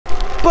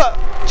But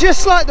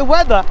just like the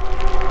weather,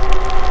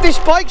 this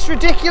bike's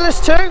ridiculous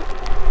too.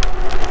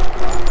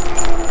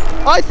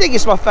 I think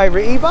it's my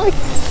favourite e-bike.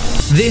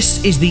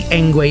 This is the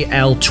Engwe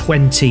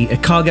L20, a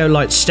cargo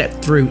light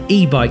step-through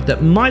e-bike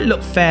that might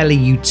look fairly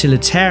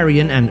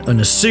utilitarian and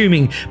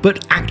unassuming,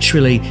 but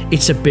actually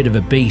it's a bit of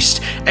a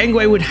beast.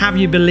 Engwe would have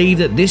you believe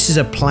that this is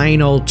a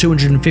plain old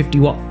 250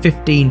 watt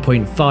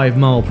 15.5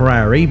 mile per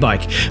hour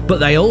e-bike, but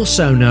they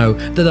also know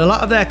that a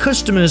lot of their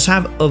customers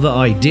have other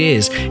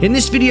ideas. In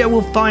this video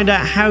we'll find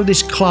out how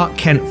this Clark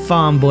Kent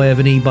farm boy of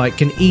an e-bike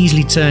can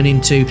easily turn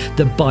into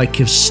the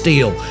bike of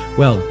steel.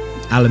 Well,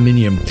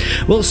 aluminium.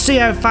 We'll see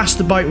how fast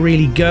the bike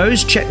really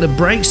goes, check the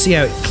brakes, see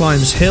how it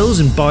climbs hills,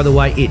 and by the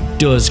way, it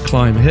does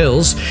climb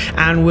hills,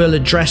 and we'll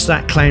address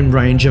that claimed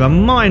range of a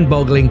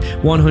mind-boggling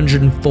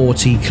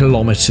 140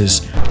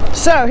 kilometers.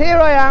 So here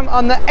I am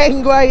on the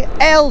Engwe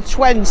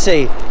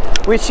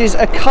L20, which is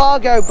a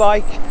cargo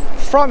bike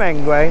from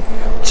Engwe,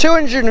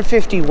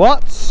 250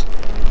 watts,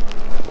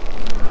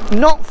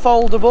 not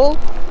foldable,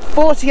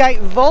 48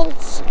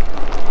 volts,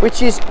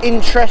 which is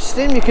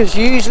interesting because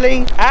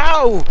usually,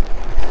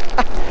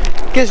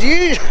 because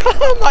usually,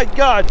 oh my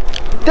god,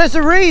 there's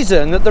a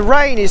reason that the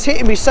rain is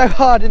hitting me so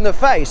hard in the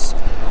face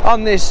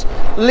on this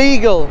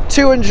legal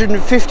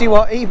 250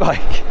 watt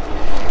e-bike.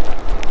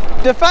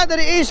 The fact that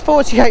it is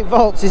 48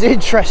 volts is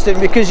interesting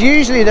because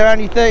usually they're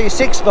only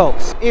 36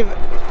 volts. If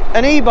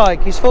an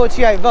e-bike is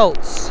 48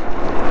 volts,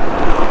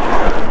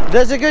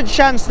 there's a good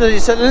chance that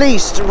it's at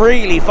least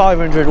really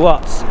 500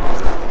 watts.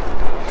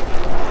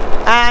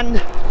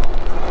 And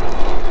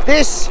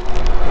this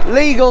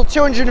legal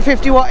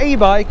 250 watt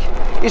e-bike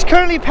is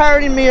currently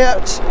powering me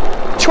at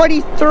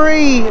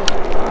 23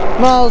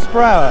 miles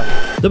per hour.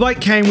 The bike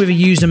came with a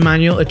user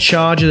manual, a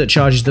charger that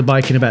charges the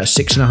bike in about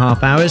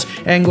 6.5 hours.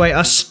 Engwe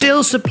are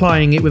still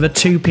supplying it with a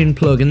 2-pin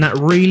plug and that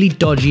really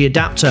dodgy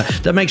adapter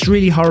that makes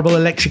really horrible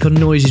electrical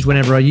noises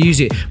whenever I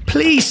use it.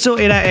 Please sort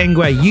it out,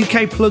 Engwe.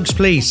 UK plugs,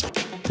 please.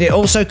 It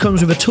also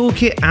comes with a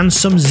toolkit and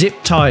some zip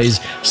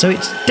ties, so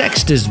it's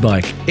Dexter's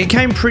bike. It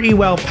came pretty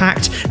well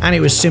packed and it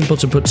was simple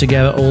to put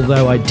together,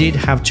 although I did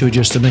have to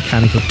adjust the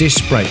mechanical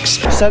disc brakes.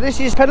 So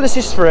this is pedal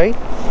assist 3,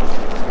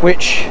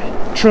 which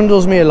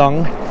trundles me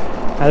along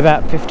at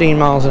about 15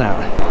 miles an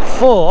hour.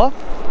 4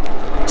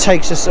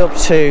 takes us up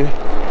to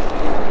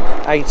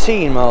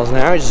 18 miles an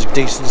hour, which is a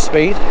decent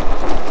speed.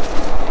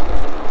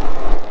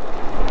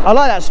 I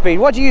like that speed.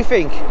 What do you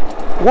think?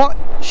 What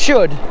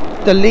should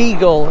the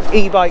legal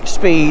e-bike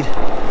speed,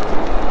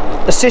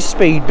 assist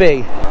speed,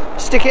 be?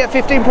 Stick it at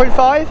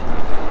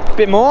 15.5? A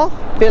bit more?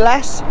 A bit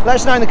less? Let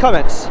us know in the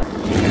comments.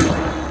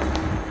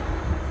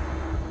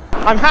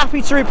 I'm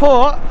happy to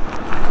report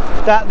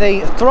that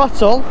the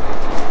throttle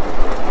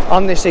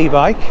on this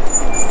e-bike,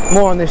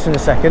 more on this in a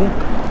second,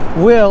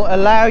 will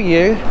allow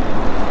you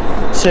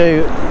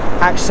to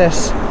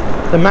access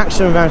the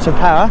maximum amount of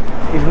power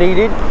if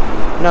needed,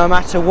 no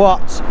matter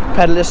what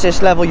pedal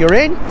assist level you're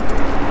in,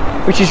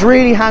 which is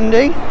really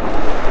handy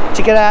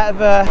to get out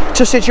of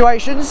tough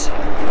situations.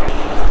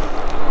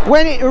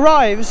 When it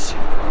arrives,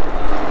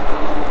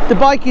 the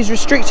bike is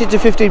restricted to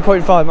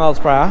 15.5 miles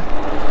per hour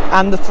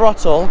and the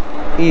throttle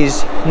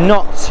is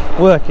not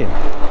working.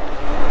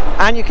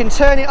 And you can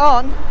turn it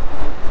on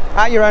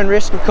at your own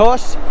risk, of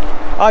course.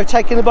 I've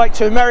taken the bike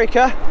to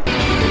America,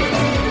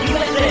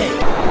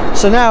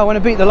 so now I want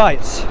to beat the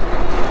lights.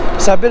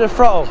 So a bit of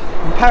throttle,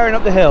 I'm powering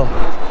up the hill.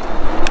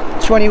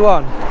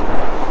 21,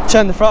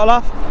 turn the throttle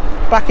off,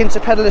 back into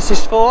pedal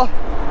assist 4,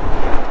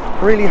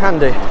 really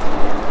handy.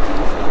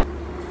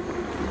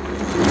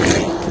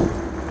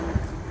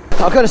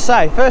 I've got to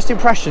say, first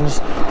impressions,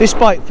 this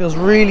bike feels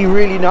really,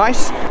 really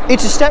nice.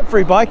 It's a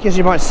step-through bike, as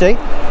you might see,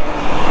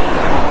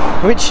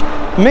 which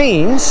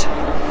means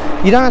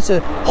you don't have to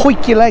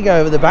hoik your leg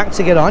over the back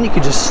to get on. You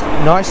can just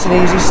nice and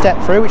easy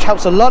step through, which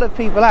helps a lot of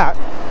people out.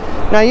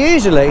 Now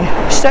usually,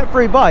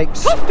 step-through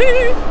bikes,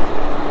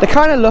 they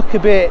kind of look a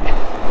bit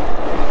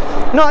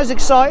not as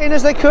exciting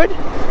as they could.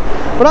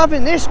 But I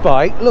think this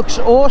bike looks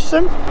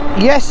awesome.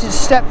 Yes, it's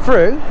step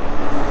through,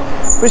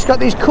 but it's got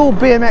these cool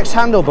BMX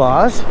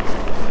handlebars.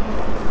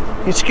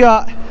 It's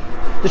got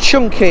the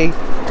chunky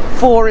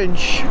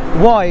 4-inch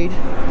wide,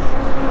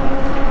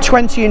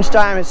 20-inch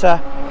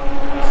diameter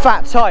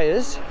fat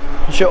tyres,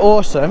 which are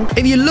awesome.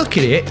 If you look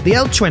at it, the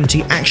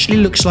L20 actually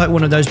looks like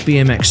one of those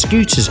BMX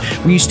scooters.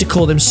 We used to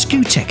call them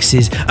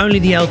Scootexes, only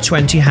the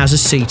L20 has a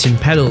seat and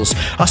pedals.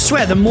 I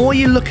swear, the more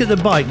you look at the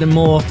bike, the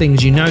more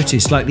things you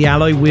notice, like the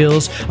alloy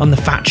wheels on the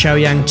Fat Chow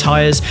Yang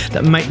tyres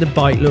that make the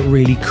bike look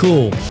really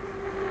cool.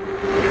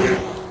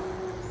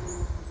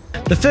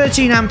 The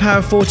 13 amp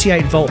hour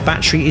 48 volt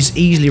battery is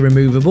easily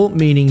removable,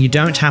 meaning you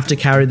don't have to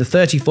carry the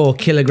 34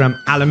 kilogram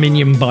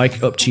aluminium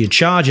bike up to your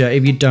charger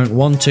if you don't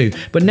want to.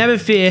 But never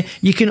fear,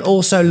 you can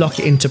also lock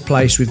it into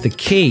place with the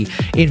key.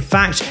 In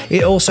fact,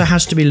 it also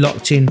has to be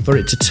locked in for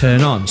it to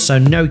turn on, so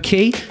no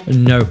key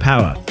and no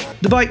power.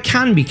 The bike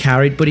can be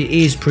carried, but it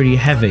is pretty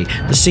heavy.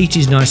 The seat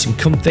is nice and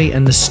comfy,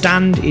 and the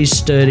stand is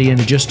sturdy and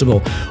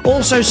adjustable.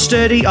 Also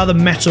sturdy are the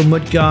metal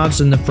mudguards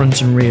and the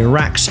front and rear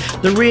racks.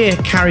 The rear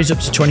carries up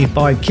to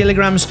 25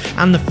 kilograms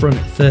and the front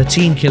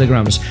 13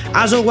 kilograms.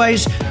 As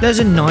always, there's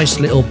a nice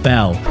little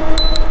bell.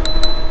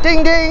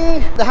 Ding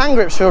ding! The hand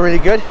grips feel really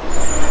good.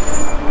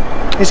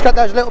 It's got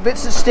those little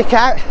bits that stick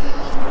out.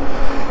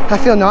 I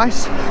feel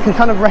nice. I can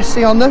kind of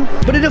resty on them.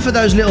 But enough of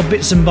those little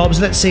bits and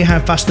bobs. Let's see how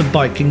fast the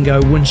bike can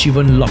go once you've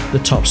unlocked the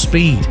top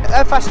speed.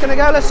 How fast can I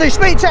go? Let's see.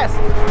 Speed test.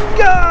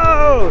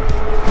 Go!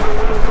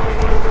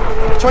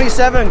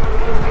 27.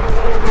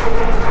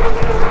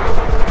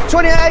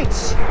 28.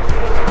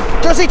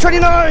 Do I see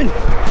 29?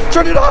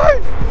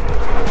 29.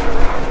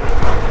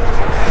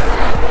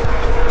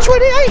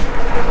 28.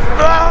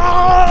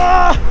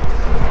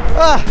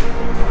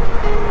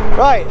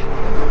 Right.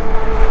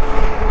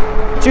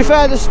 To be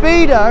fair, the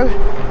speedo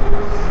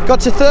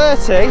got to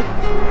 30.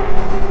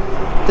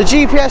 The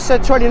GPS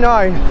said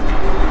 29.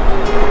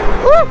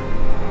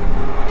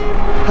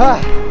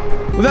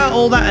 Without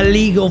all that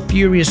illegal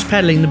furious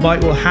pedaling, the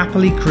bike will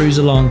happily cruise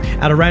along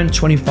at around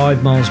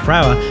 25 miles per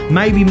hour,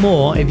 maybe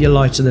more if you're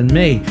lighter than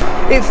me.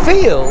 It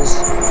feels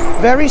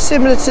very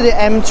similar to the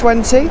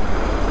M20.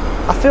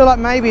 I feel like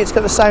maybe it's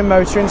got the same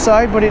motor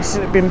inside, but it's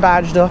been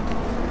badged up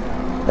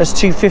as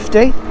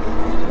 250,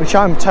 which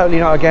I'm totally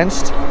not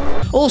against.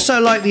 Also,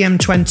 like the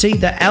M20,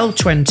 the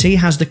L20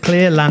 has the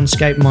clear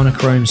landscape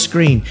monochrome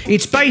screen.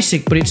 It's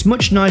basic, but it's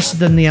much nicer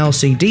than the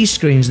LCD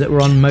screens that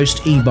were on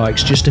most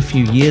e-bikes just a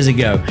few years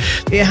ago.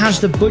 It has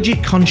the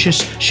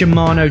budget-conscious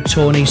Shimano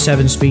Tawny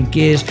 7-speed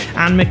gears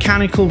and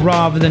mechanical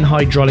rather than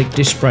hydraulic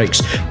disc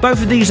brakes.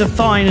 Both of these are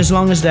fine as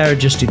long as they're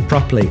adjusted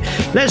properly.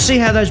 Let's see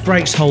how those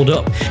brakes hold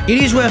up.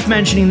 It is worth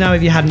mentioning though,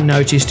 if you hadn't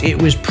noticed,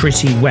 it was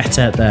pretty wet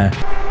out there.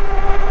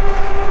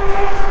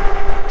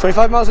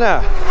 25 miles an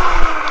hour.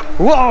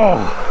 Whoa!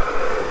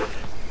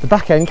 The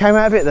back end came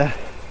out a bit there.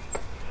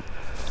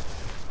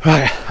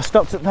 Right, I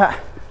stopped at that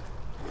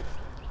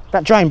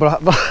drain, but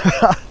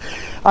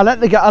I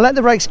let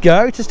the brakes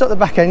go to stop the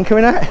back end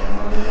coming out.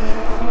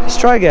 Let's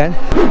try again.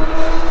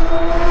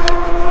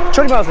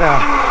 20 miles an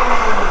hour.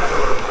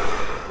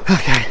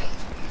 Okay.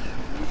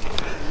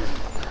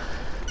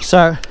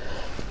 So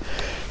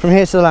from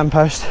here to the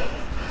lamppost.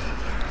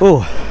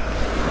 Oh,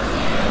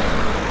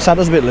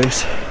 saddle's a bit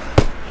loose.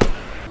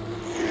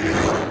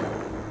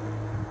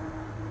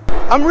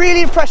 I'm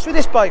really impressed with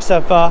this bike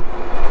so far.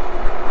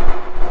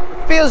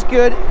 It feels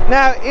good.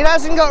 Now, it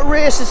hasn't got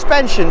rear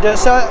suspension,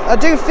 so I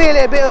do feel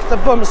it a bit up the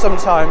bum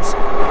sometimes.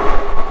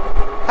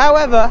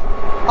 However,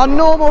 on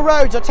normal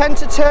roads, I tend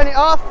to turn it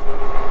off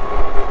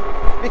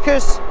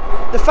because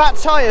the fat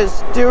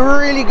tyres do a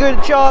really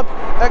good job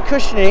at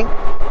cushioning.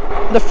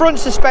 The front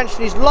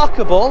suspension is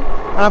lockable,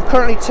 and I've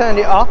currently turned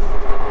it off.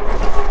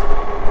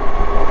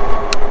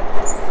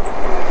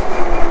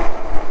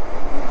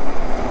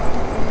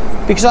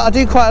 Because I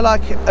do quite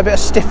like a bit of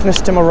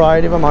stiffness to my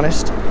ride, if I'm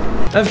honest.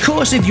 Of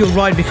course, if your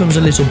ride becomes a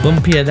little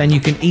bumpier, then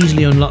you can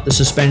easily unlock the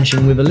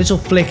suspension with a little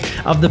flick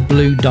of the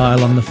blue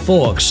dial on the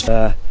forks.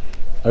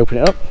 Open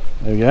it up.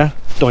 There we go.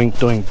 Doink,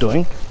 doink,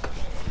 doink.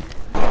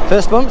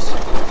 First bumps.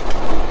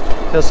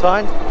 Feels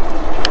fine.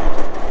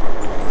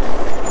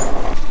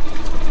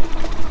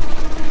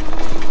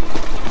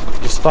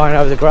 Just fine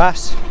over the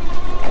grass.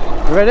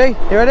 You ready?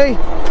 You ready?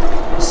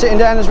 Sitting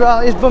down as well.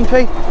 It's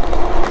bumpy.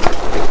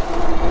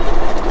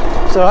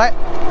 It's all right.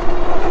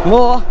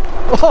 More.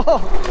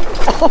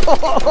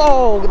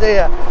 Oh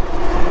dear.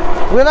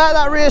 Without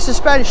that rear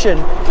suspension,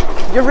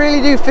 you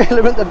really do feel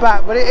them at the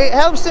back, but it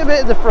helps a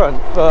bit at the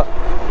front. But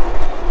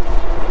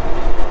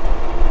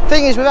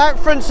thing is, without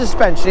front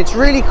suspension, it's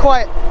really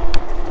quite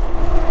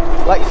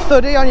like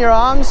thuddy on your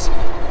arms.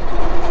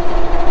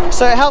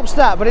 So it helps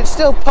that, but it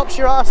still pops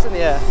your arse in the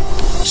air.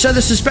 So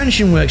the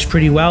suspension works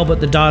pretty well, but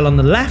the dial on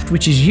the left,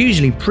 which is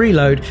usually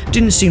preload,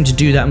 didn't seem to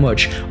do that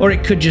much, or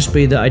it could just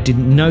be that I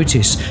didn't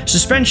notice.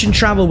 Suspension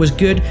travel was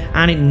good,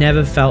 and it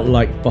never felt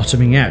like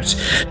bottoming out.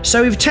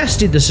 So we've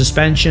tested the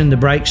suspension, the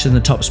brakes and the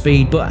top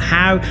speed, but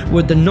how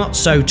would the not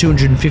so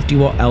 250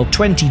 watt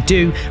L20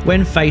 do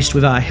when faced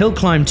with our hill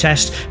climb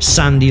test,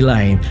 Sandy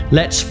Lane?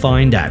 Let's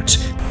find out.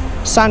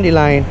 Sandy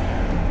Lane,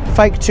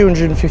 fake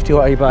 250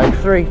 watt e-bike,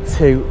 3,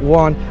 2,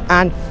 1,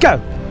 and go!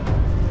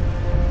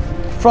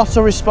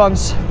 Throttle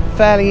response,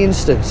 fairly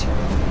instant.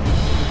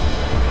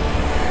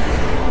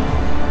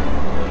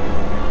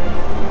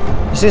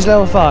 This is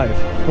level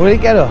 5. Will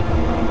it get up?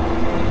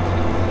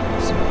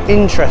 It's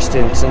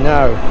interesting to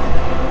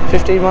know.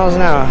 15 miles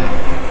an hour.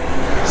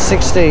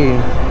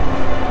 16.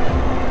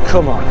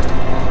 Come on.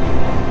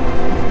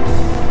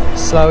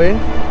 Slow in.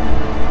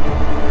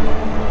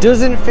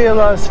 Doesn't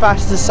feel as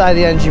fast as, say,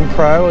 the Engine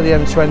Pro or the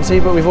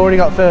M20, but we've already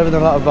got further than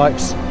a lot of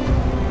bikes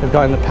we've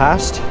got in the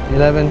past.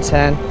 11,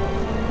 10.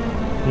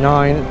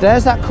 9.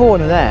 There's that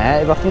corner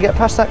there. If I can get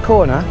past that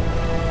corner,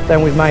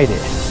 then we've made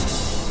it.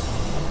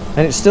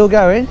 And it's still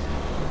going.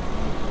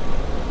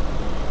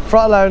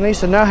 Throttle only,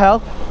 so no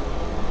help.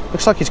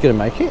 Looks like it's going to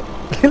make it.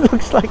 It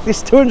looks like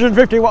this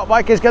 250 watt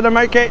bike is going to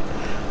make it.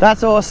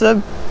 That's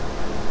awesome.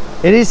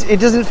 It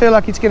doesn't feel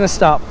like it's going to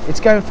stop. It's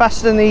going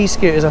faster than the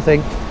e-scooters, I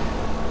think.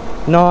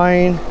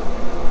 9,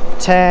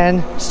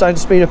 10, starting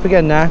to speed up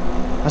again now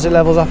as it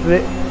levels up a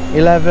bit.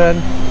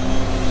 11.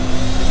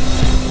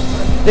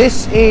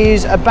 This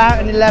is about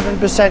an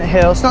 11%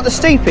 hill. It's not the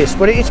steepest,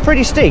 but it's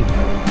pretty steep.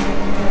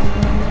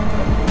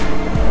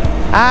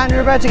 And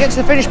we're about to get to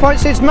the finish point,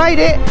 so it's made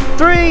it.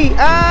 3,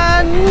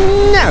 and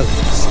no,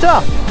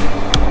 stop.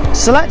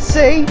 So let's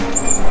see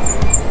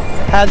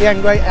how the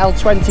Engwe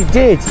L20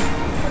 did.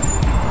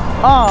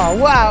 Oh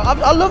wow,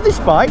 I love this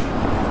bike.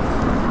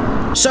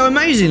 So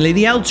amazingly,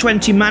 the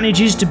L20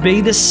 manages to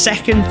be the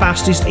second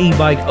fastest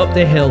e-bike up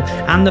the hill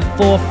and the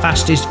fourth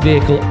fastest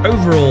vehicle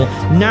overall,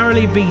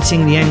 narrowly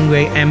beating the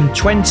Engwe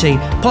M20,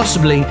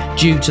 possibly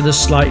due to the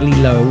slightly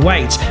lower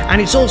weight. And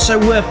it's also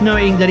worth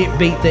noting that it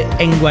beat the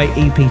Engwe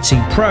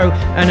EPT Pro,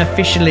 an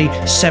officially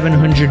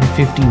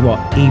 750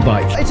 watt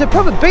e-bike. It's a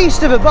proper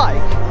beast of a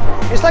bike.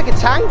 It's like a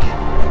tank.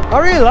 I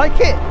really like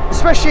it,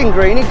 especially in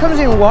green. It comes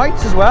in white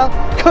as well,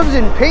 comes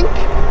in pink.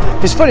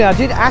 It's funny, I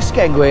did ask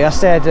Engwe, I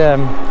said,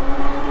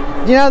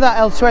 you know that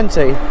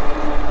L20,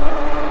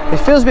 it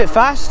feels a bit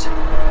fast.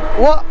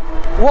 What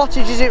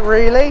wattage is it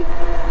really?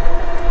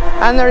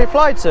 And they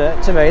replied to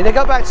me, they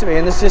got back to me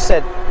and they just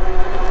said,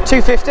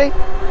 250.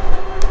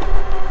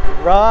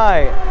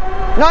 Right.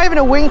 Not even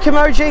a wink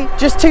emoji,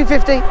 just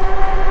 250.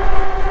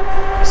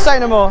 Say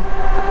no more.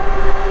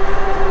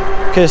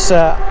 Because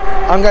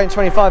I'm going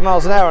 25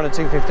 miles an hour on a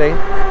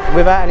 250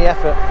 without any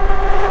effort.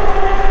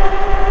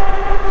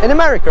 In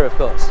America, of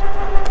course.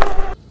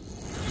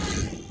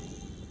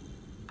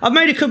 I've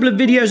made a couple of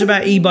videos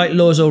about e-bike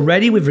laws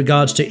already with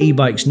regards to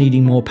e-bikes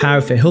needing more power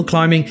for hill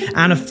climbing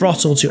and a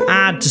throttle to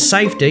add to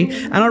safety,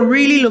 and I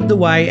really love the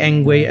way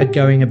Engwe are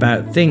going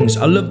about things.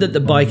 I love that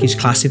the bike is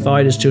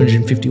classified as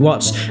 250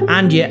 watts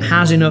and yet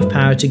has enough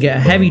power to get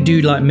a heavy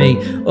dude like me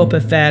up a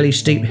fairly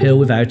steep hill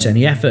without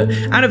any effort.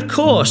 And of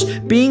course,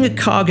 being a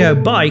cargo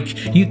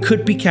bike, you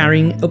could be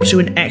carrying up to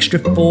an extra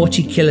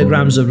 40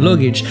 kilograms of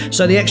luggage,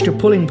 so the extra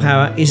pulling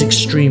power is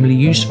extremely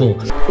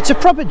useful. It's a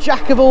proper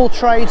jack of all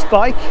trades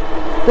bike.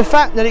 The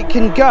fact that it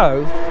can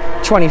go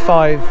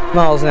 25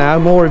 miles an hour,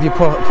 more if you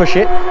push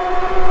it.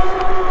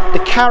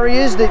 The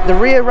carriers, the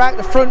rear rack,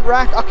 the front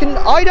rack,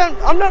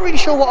 I'm not really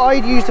sure what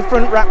I'd use the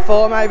front rack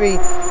for, maybe,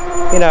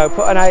 you know,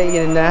 put an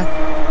A in there.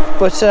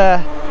 But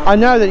I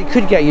know that it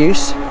could get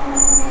use.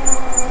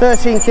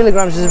 13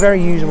 kilograms is a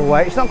very usable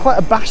weight. It's not quite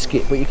a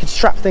basket, but you could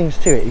strap things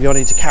to it if you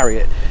wanted to carry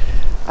it.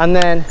 And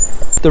then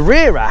the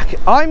rear rack,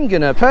 I'm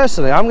gonna put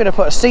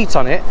a seat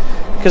on it,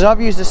 because I've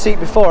used the seat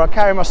before. I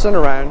carry my son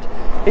around.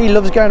 He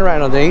loves going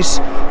around on these,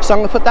 so I'm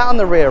going to put that on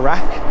the rear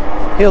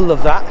rack. He'll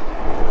love that.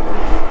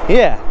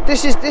 Yeah,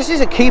 this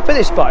is a keeper,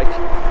 this bike.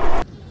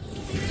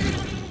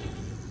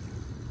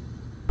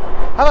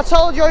 Have I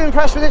told you I'm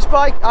impressed with this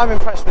bike? I'm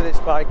impressed with this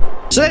bike.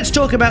 So let's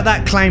talk about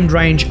that claimed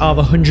range of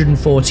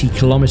 140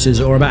 kilometers,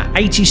 or about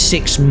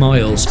 86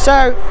 miles.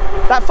 So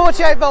that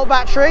 48 volt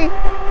battery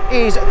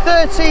is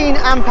 13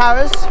 amp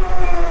hours,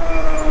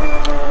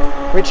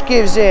 which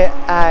gives it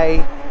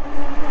a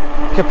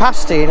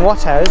capacity in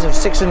watt hours of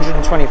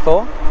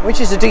 624, which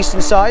is a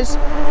decent size,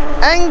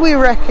 and we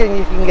reckon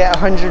you can get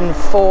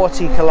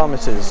 140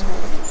 kilometers.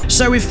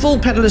 So with full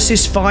pedal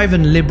assist 5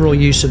 and liberal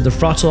use of the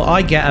throttle,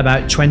 I get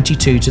about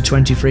 22 to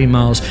 23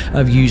 miles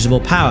of usable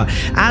power.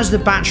 As the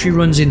battery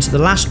runs into the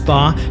last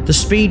bar, the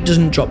speed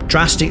doesn't drop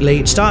drastically.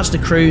 It starts to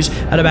cruise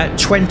at about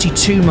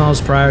 22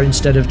 miles per hour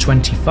instead of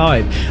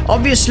 25.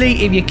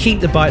 Obviously, if you keep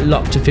the bike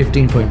locked to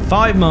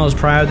 15.5 miles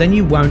per hour, then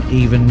you won't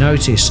even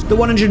notice. The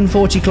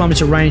 140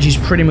 kilometer range is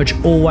pretty much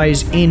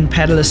always in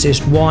pedal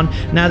assist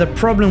 1. Now the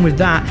problem with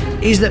that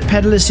is that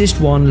pedal assist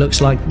 1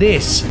 looks like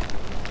this.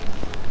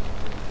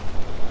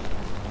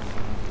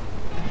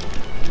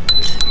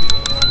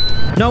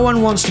 No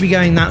one wants to be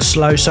going that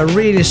slow, so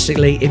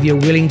realistically, if you're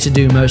willing to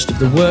do most of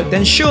the work,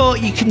 then sure,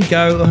 you can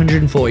go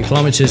 140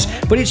 kilometers,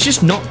 but it's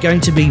just not going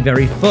to be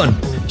very fun.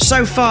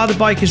 So far, the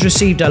bike has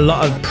received a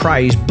lot of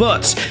praise,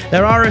 but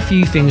there are a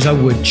few things I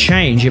would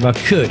change if I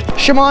could.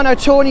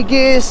 Shimano Tawny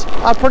gears,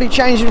 I'd probably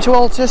change them to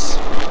Altus,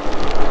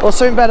 or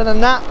something better than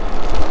that.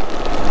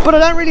 But I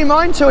don't really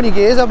mind Tawny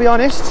gears, I'll be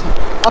honest.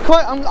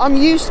 I'm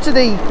used to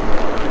the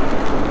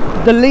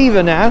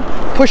lever now.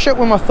 Push up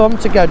with my thumb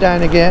to go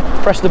down a gear,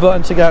 press the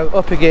button to go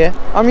up a gear.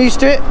 I'm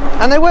used to it,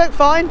 and they work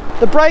fine.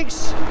 The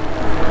brakes,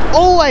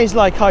 always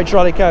like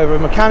hydraulic over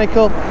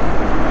mechanical,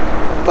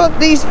 but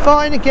these are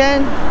fine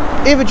again,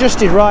 if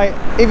adjusted right,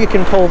 if you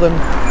can pull them,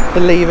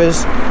 the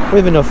levers,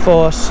 with enough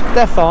force,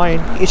 they're fine.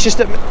 It's just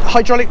that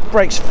hydraulic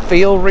brakes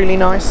feel really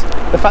nice,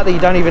 the fact that you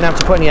don't even have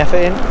to put any effort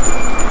in.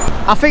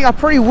 I think I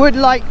probably would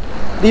like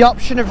the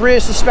option of rear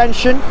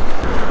suspension,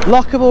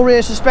 lockable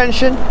rear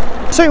suspension.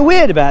 Something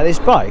weird about this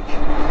bike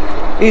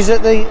is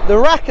that the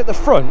rack at the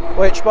front,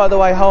 which by the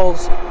way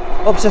holds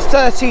up to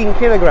 13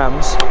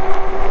 kilograms,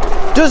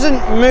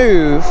 doesn't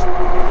move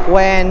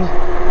when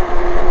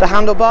the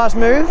handlebars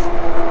move.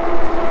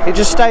 It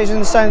just stays in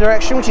the same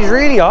direction, which is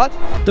really odd.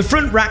 The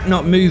front rack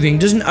not moving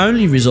doesn't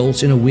only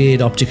result in a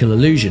weird optical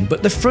illusion,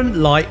 but the front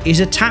light is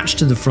attached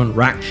to the front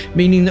rack,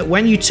 meaning that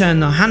when you turn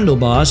the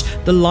handlebars,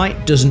 the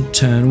light doesn't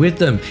turn with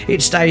them.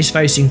 It stays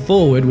facing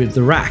forward with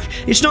the rack.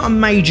 It's not a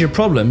major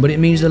problem, but it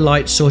means the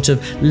light sort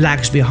of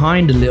lags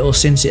behind a little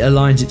since it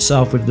aligns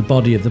itself with the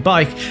body of the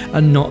bike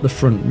and not the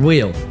front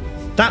wheel.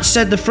 That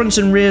said, the front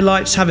and rear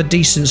lights have a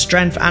decent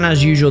strength, and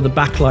as usual the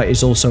backlight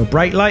is also a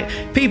brake light.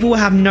 People will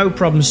have no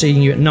problem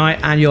seeing you at night,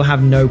 and you'll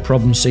have no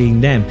problem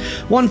seeing them.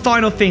 One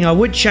final thing I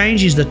would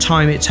change is the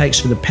time it takes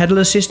for the pedal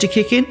assist to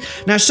kick in.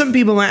 Now some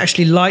people might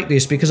actually like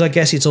this because I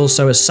guess it's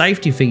also a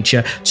safety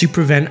feature to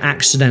prevent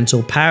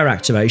accidental power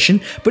activation,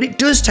 but it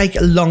does take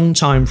a long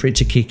time for it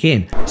to kick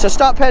in. So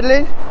start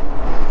pedaling.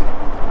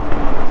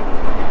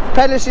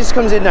 Pedal assist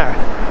comes in now.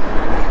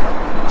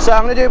 So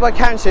I'm going to do it by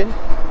counting.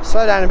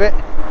 Slow down a bit.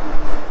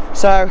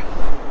 So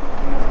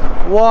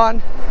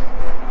 1,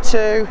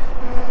 2,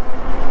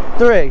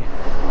 3,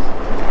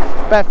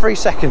 about 3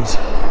 seconds,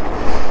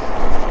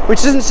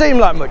 which doesn't seem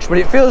like much, but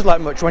it feels like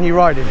much when you're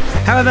riding.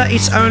 However,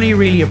 it's only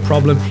really a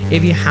problem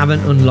if you haven't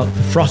unlocked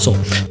the throttle.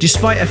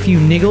 Despite a few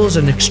niggles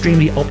and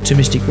extremely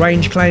optimistic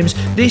range claims,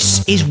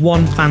 this is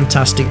one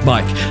fantastic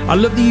bike. I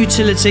love the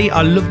utility,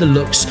 I love the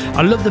looks,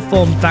 I love the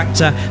form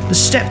factor. The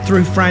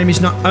step-through frame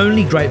is not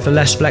only great for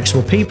less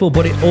flexible people,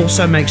 but it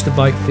also makes the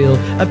bike feel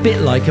a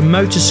bit like a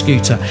motor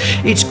scooter.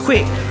 It's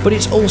quick, but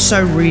it's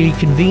also really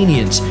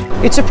convenient.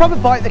 It's a proper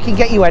bike that can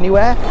get you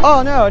anywhere.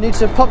 Oh no, I need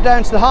to pop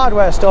down to the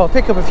hardware store,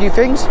 pick up a few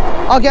things.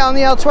 I'll get on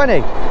the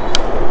L20.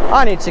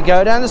 I need to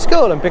go down to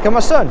school and pick up my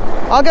son.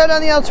 I'll go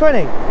down the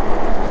L20.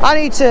 I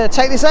need to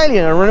take this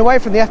alien and run away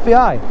from the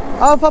FBI.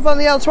 I'll pop on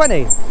the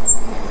L20.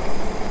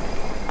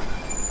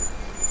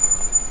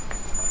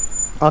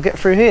 I'll get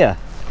through here.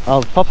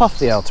 I'll pop off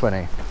the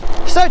L20.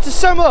 So to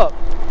sum up,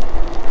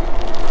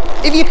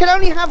 if you can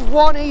only have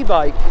one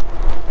e-bike,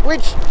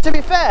 which to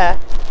be fair,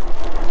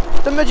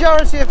 the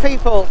majority of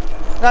people,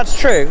 that's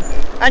true,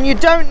 and you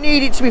don't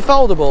need it to be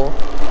foldable,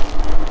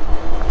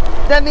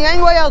 then the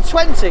Engwe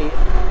L20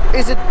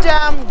 is a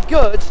damn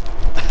good,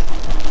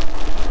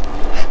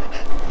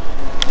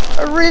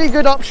 a really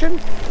good option.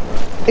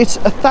 It's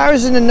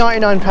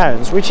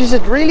 £1,099, which is a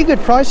really good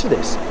price for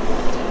this.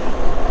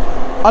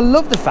 I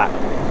love the fact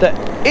that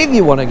if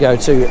you want to go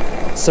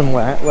to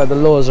somewhere where the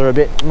laws are a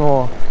bit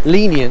more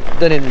lenient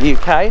than in the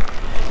UK,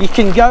 you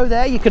can go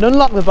there, you can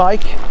unlock the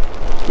bike,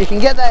 you can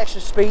get that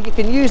extra speed, you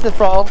can use the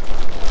throttle,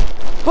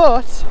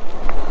 but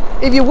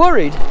if you're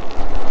worried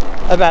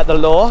about the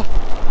law,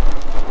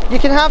 you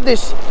can have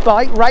this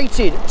bike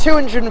rated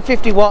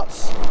 250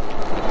 watts,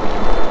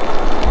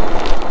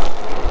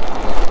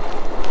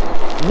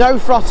 no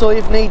throttle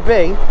if need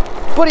be,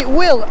 but it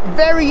will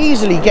very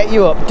easily get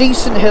you up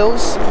decent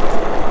hills,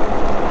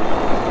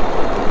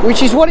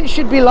 which is what it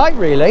should be like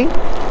really.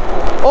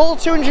 All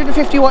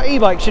 250 watt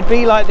e-bikes should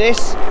be like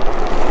this,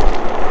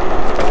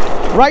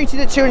 rated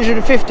at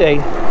 250,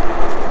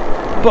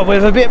 but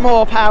with a bit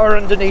more power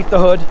underneath the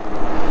hood.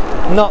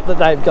 Not that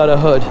they've got a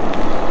hood.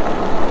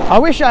 I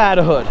wish I had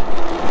a hood.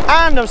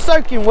 And I'm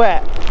soaking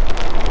wet.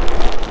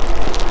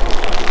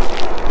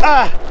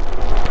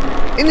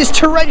 In this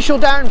torrential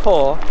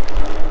downpour,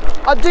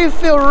 I do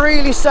feel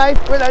really safe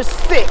with those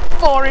thick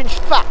 4-inch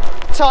fat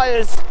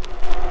tyres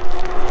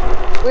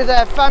with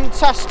their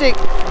fantastic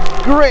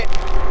grip.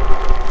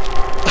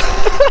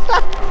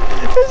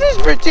 This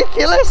is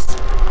ridiculous.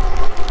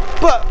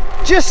 But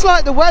just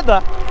like the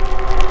weather,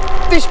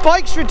 this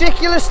bike's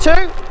ridiculous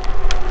too.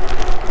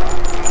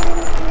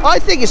 I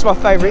think it's my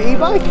favourite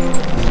e-bike.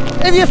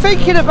 If you're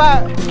thinking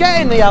about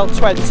getting the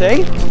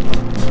L20,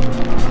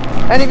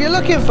 and if you're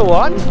looking for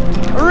one,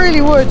 I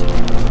really would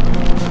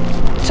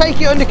take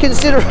it under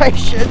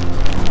consideration.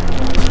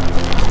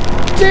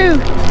 Do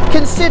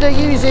consider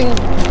using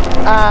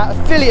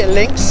affiliate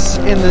links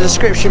in the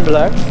description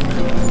below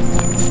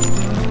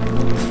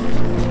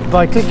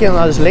by clicking on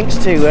those links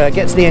to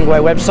get to the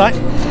Engwe website.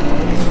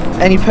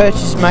 Any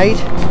purchase made,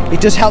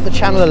 it does help the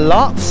channel a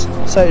lot,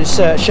 so it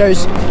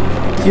shows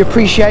your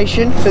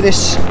appreciation for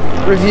this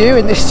review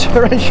in this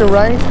torrential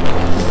rain.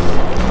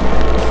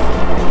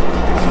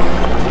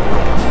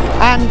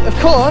 And of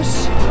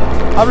course,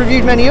 I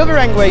reviewed many other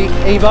Engwe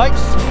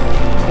e-bikes,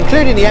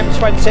 including the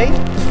M20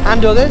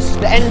 and others,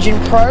 the Engine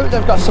Pro.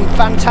 They've got some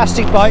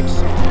fantastic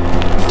bikes.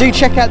 Do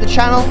check out the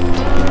channel.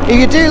 If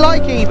you do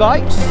like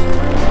e-bikes,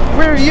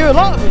 we review a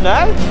lot of them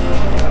now,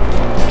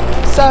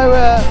 so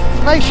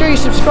make sure you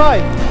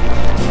subscribe.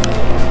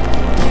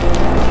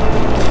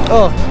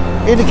 Oh,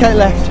 indicate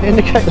left,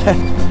 indicate left.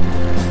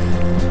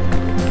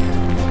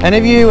 And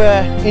if you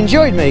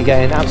enjoyed me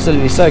getting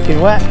absolutely soaking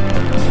wet,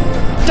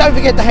 don't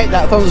forget to hit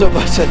that thumbs up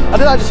button.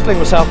 Did I just fling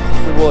myself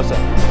with water?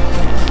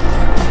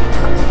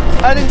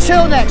 And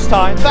until next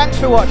time, thanks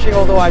for watching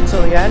all the way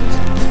until the end.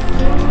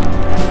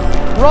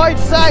 Ride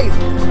safe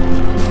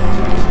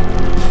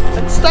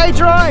and stay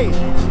dry.